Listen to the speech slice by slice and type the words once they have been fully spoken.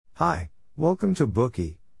Hi, welcome to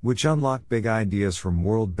Bookey, which unlock big ideas from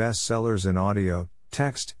world bestsellers in audio,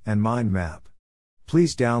 text, and mind map.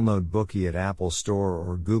 Please download Bookey at Apple Store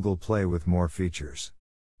or Google Play with more features.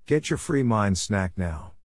 Get your free mind snack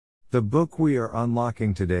now. The book we are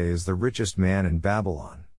unlocking today is The Richest Man in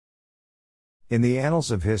Babylon. In the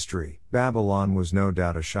annals of history, Babylon was no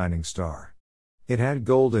doubt a shining star. It had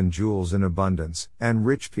gold and jewels in abundance, and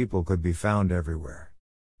rich people could be found everywhere.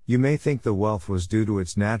 You may think the wealth was due to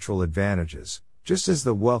its natural advantages, just as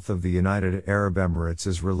the wealth of the United Arab Emirates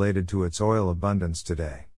is related to its oil abundance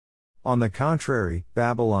today. On the contrary,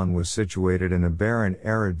 Babylon was situated in a barren,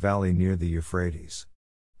 arid valley near the Euphrates.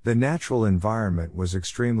 The natural environment was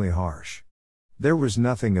extremely harsh. There was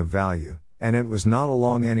nothing of value, and it was not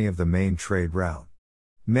along any of the main trade route.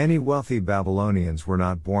 Many wealthy Babylonians were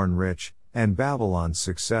not born rich, and Babylon's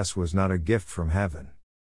success was not a gift from heaven.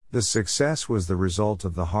 The success was the result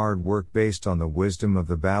of the hard work based on the wisdom of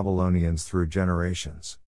the Babylonians through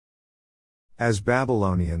generations. As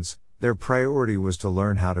Babylonians, their priority was to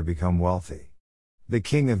learn how to become wealthy. The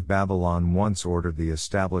king of Babylon once ordered the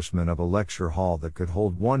establishment of a lecture hall that could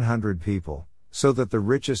hold 100 people, so that the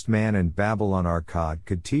richest man in Babylon, Arkad,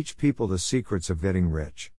 could teach people the secrets of getting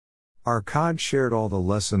rich. Arkad shared all the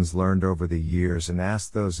lessons learned over the years and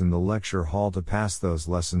asked those in the lecture hall to pass those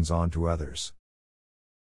lessons on to others.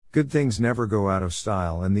 Good things never go out of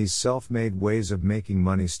style, and these self-made ways of making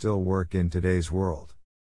money still work in today's world.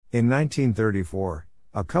 In 1934,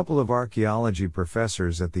 a couple of archaeology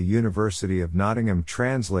professors at the University of Nottingham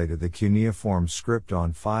translated the cuneiform script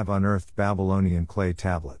on 5 unearthed Babylonian clay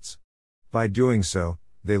tablets. By doing so,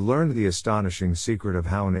 they learned the astonishing secret of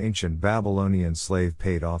how an ancient Babylonian slave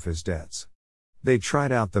paid off his debts. They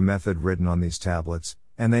tried out the method written on these tablets,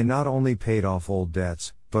 and they not only paid off old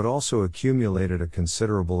debts, but also accumulated a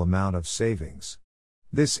considerable amount of savings.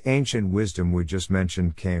 This ancient wisdom we just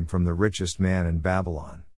mentioned came from The Richest Man in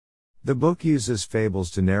Babylon. The book uses fables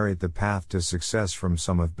to narrate the path to success from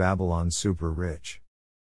some of Babylon's super rich.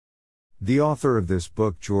 The author of this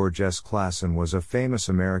book, George S. Clason, was a famous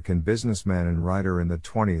American businessman and writer in the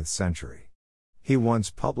 20th century. He once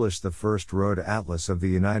published the first road atlas of the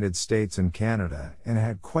United States and Canada and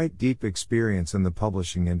had quite deep experience in the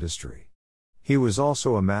publishing industry. He was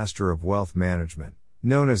also a master of wealth management,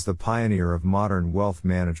 known as the pioneer of modern wealth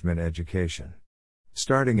management education.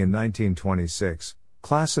 Starting in 1926,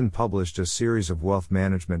 Clason published a series of wealth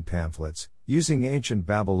management pamphlets, using ancient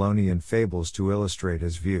Babylonian fables to illustrate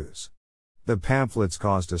his views. The pamphlets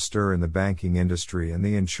caused a stir in the banking industry and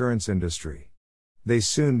the insurance industry. They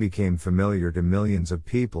soon became familiar to millions of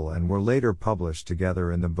people and were later published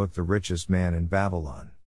together in the book The Richest Man in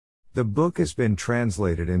Babylon. The book has been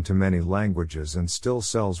translated into many languages and still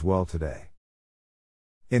sells well today.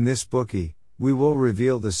 In this Bookey, we will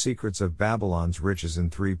reveal the secrets of Babylon's riches in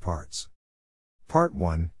 3 parts. Part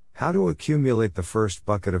 1, How to accumulate the first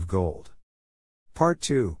bucket of gold. Part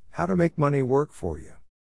 2, How to make money work for you.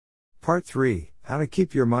 Part 3, How to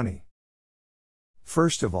keep your money.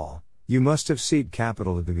 First of all, you must have seed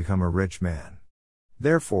capital to become a rich man.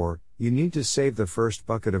 Therefore, you need to save the first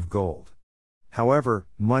bucket of gold. However,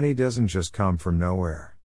 money doesn't just come from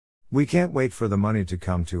nowhere. We can't wait for the money to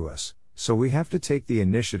come to us, so we have to take the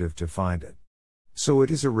initiative to find it. So it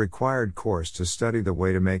is a required course to study the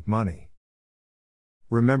way to make money.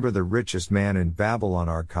 Remember the richest man in Babylon,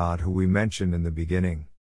 Arkad, who we mentioned in the beginning.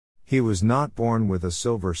 He was not born with a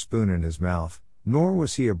silver spoon in his mouth, nor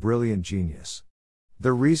was he a brilliant genius.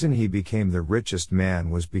 The reason he became the richest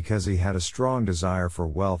man was because he had a strong desire for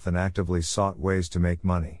wealth and actively sought ways to make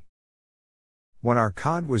money. When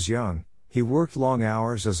Arkad was young, he worked long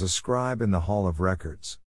hours as a scribe in the Hall of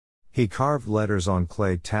Records. He carved letters on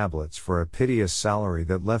clay tablets for a piteous salary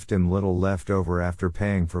that left him little left over after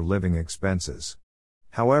paying for living expenses.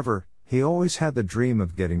 However, he always had the dream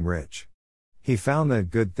of getting rich. He found that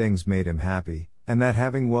good things made him happy, and that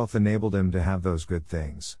having wealth enabled him to have those good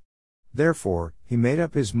things. Therefore, he made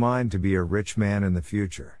up his mind to be a rich man in the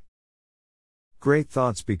future. Great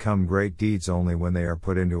thoughts become great deeds only when they are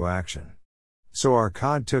put into action. So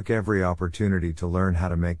Arkad took every opportunity to learn how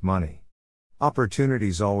to make money.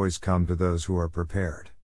 Opportunities always come to those who are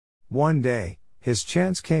prepared. One day, his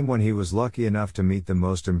chance came when he was lucky enough to meet the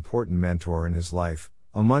most important mentor in his life,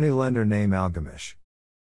 a moneylender named Algamish.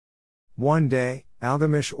 One day,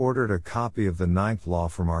 Algamish ordered a copy of the 9th law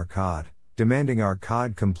from Arkad, demanding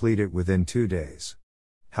Arkad complete it within 2 days.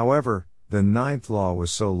 However, the 9th law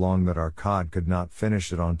was so long that Arkad could not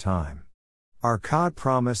finish it on time. Arkad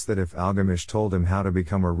promised that if Algamish told him how to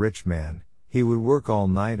become a rich man, he would work all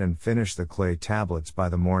night and finish the clay tablets by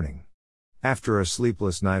the morning. After a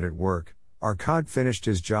sleepless night at work, Arkad finished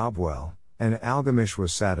his job well, and Algamish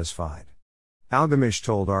was satisfied. Algamish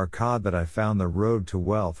told Arkad that I found the road to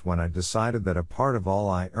wealth when I decided that a part of all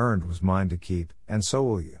I earned was mine to keep, and so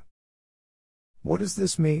will you. What does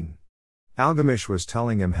this mean? Algamish was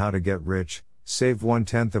telling him how to get rich, save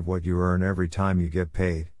 1/10 of what you earn every time you get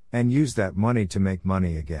paid, and use that money to make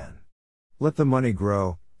money again. Let the money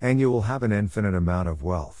grow, and you will have an infinite amount of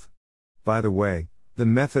wealth. By the way, the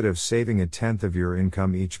method of saving 1/10 of your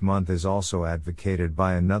income each month is also advocated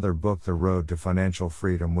by another book, The Road to Financial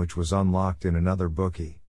Freedom, which was unlocked in another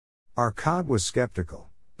bookie. Arkad was skeptical,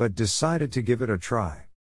 but decided to give it a try.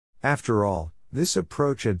 After all, this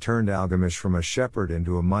approach had turned Algamish from a shepherd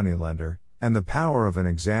into a moneylender, and the power of an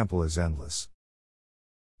example is endless.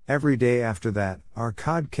 Every day after that,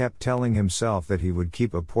 Arkad kept telling himself that he would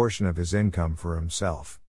keep a portion of his income for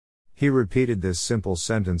himself. He repeated this simple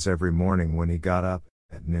sentence every morning when he got up,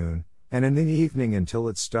 at noon, and in the evening until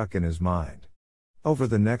it stuck in his mind. Over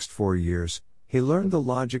the next 4 years, he learned the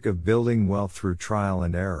logic of building wealth through trial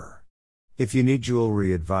and error. If you need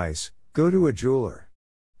jewelry advice, go to a jeweler.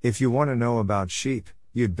 If you want to know about sheep,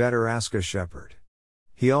 you'd better ask a shepherd.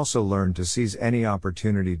 He also learned to seize any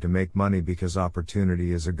opportunity to make money because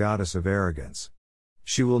opportunity is a goddess of arrogance.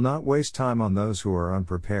 She will not waste time on those who are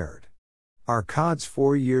unprepared. Arkad's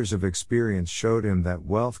 4 years of experience showed him that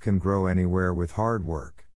wealth can grow anywhere with hard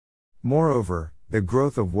work. Moreover, the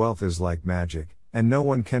growth of wealth is like magic, and no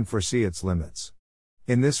one can foresee its limits.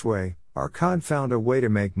 In this way, Arkad found a way to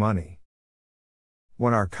make money.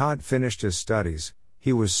 When Arkad finished his studies,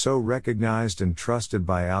 he was so recognized and trusted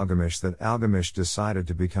by Algamish that Algamish decided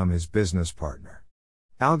to become his business partner.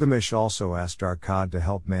 Algamish also asked Arkad to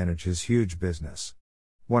help manage his huge business.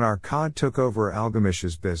 When Arkad took over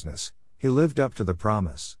Algamish's business, he lived up to the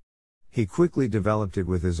promise. He quickly developed it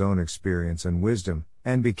with his own experience and wisdom,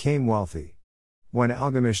 and became wealthy. When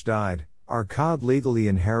Algamish died, Arkad legally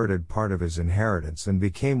inherited part of his inheritance and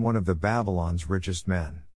became one of the Babylon's richest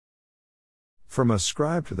men. From a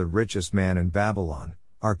scribe to the richest man in Babylon,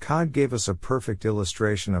 Arkad gave us a perfect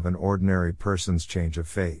illustration of an ordinary person's change of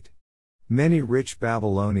fate. Many rich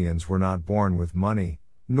Babylonians were not born with money,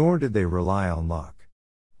 nor did they rely on luck.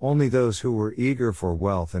 Only those who were eager for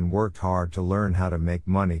wealth and worked hard to learn how to make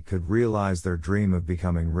money could realize their dream of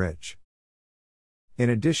becoming rich. In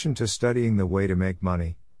addition to studying the way to make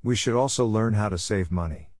money, we should also learn how to save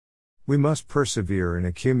money. We must persevere in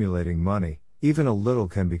accumulating money, even a little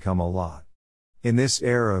can become a lot. In this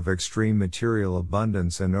era of extreme material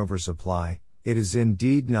abundance and oversupply, it is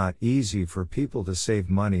indeed not easy for people to save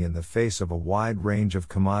money in the face of a wide range of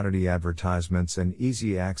commodity advertisements and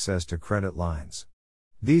easy access to credit lines.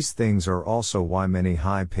 These things are also why many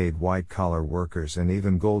high-paid white-collar workers and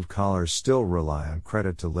even gold collars still rely on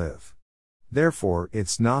credit to live. Therefore,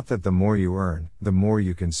 it's not that the more you earn, the more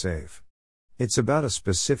you can save. It's about a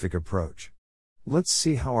specific approach. Let's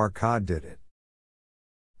see how Arkad did it.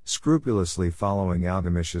 Scrupulously following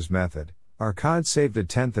Algamish's method, Arkad saved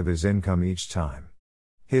 1/10 of his income each time.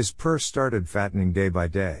 His purse started fattening day by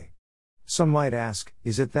day. Some might ask,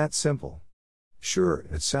 is it that simple? Sure,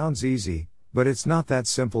 it sounds easy, but it's not that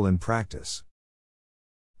simple in practice.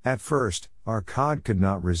 At first, Arkad could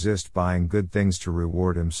not resist buying good things to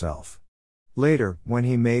reward himself. Later, when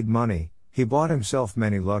he made money, he bought himself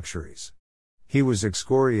many luxuries. He was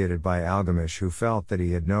excoriated by Algamish, who felt that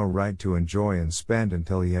he had no right to enjoy and spend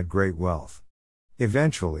until he had great wealth.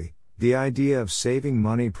 Eventually, the idea of saving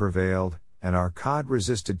money prevailed, and Arkad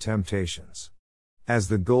resisted temptations. As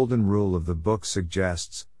the golden rule of the book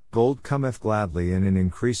suggests, gold cometh gladly and in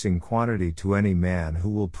increasing quantity to any man who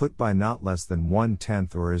will put by not less than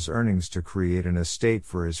 1/10 or his earnings to create an estate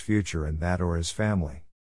for his future and that or his family.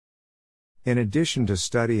 In addition to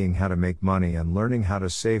studying how to make money and learning how to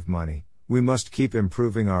save money, we must keep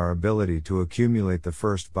improving our ability to accumulate the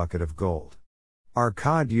first bucket of gold.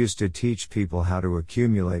 Arkad used to teach people how to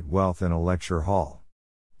accumulate wealth in a lecture hall.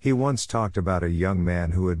 He once talked about a young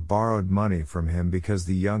man who had borrowed money from him because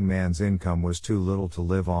the young man's income was too little to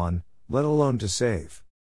live on, let alone to save.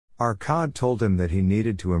 Arkad told him that he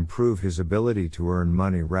needed to improve his ability to earn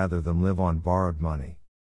money rather than live on borrowed money.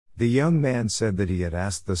 The young man said that he had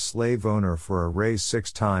asked the slave owner for a raise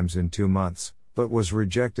 6 times in 2 months, but was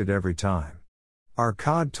rejected every time.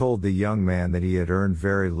 Arkad told the young man that he had earned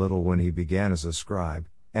very little when he began as a scribe,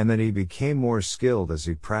 and that he became more skilled as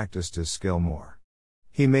he practiced his skill more.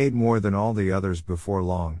 He made more than all the others before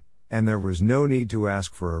long, and there was no need to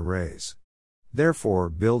ask for a raise. Therefore,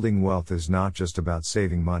 building wealth is not just about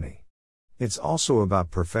saving money. It's also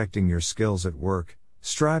about perfecting your skills at work,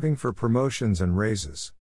 striving for promotions and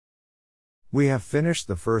raises. We have finished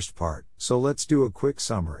the first part, so let's do a quick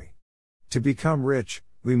summary. To become rich,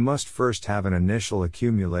 we must first have an initial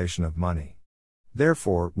accumulation of money.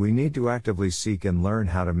 Therefore, we need to actively seek and learn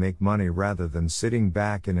how to make money rather than sitting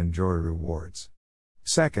back and enjoy rewards.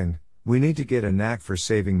 Second, we need to get a knack for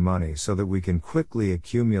saving money so that we can quickly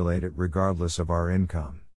accumulate it regardless of our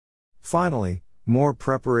income. Finally, more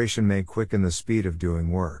preparation may quicken the speed of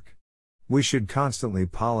doing work. We should constantly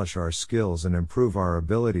polish our skills and improve our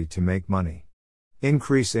ability to make money.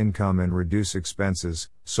 Increase income and reduce expenses,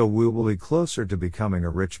 so we will be closer to becoming a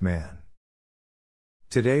rich man.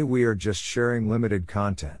 Today we are just sharing limited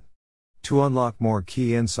content. To unlock more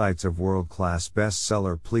key insights of world-class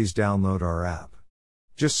bestseller, please download our app.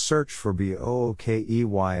 Just search for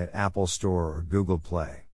BOOKEY at Apple Store or Google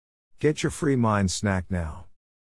Play. Get your free mind snack now.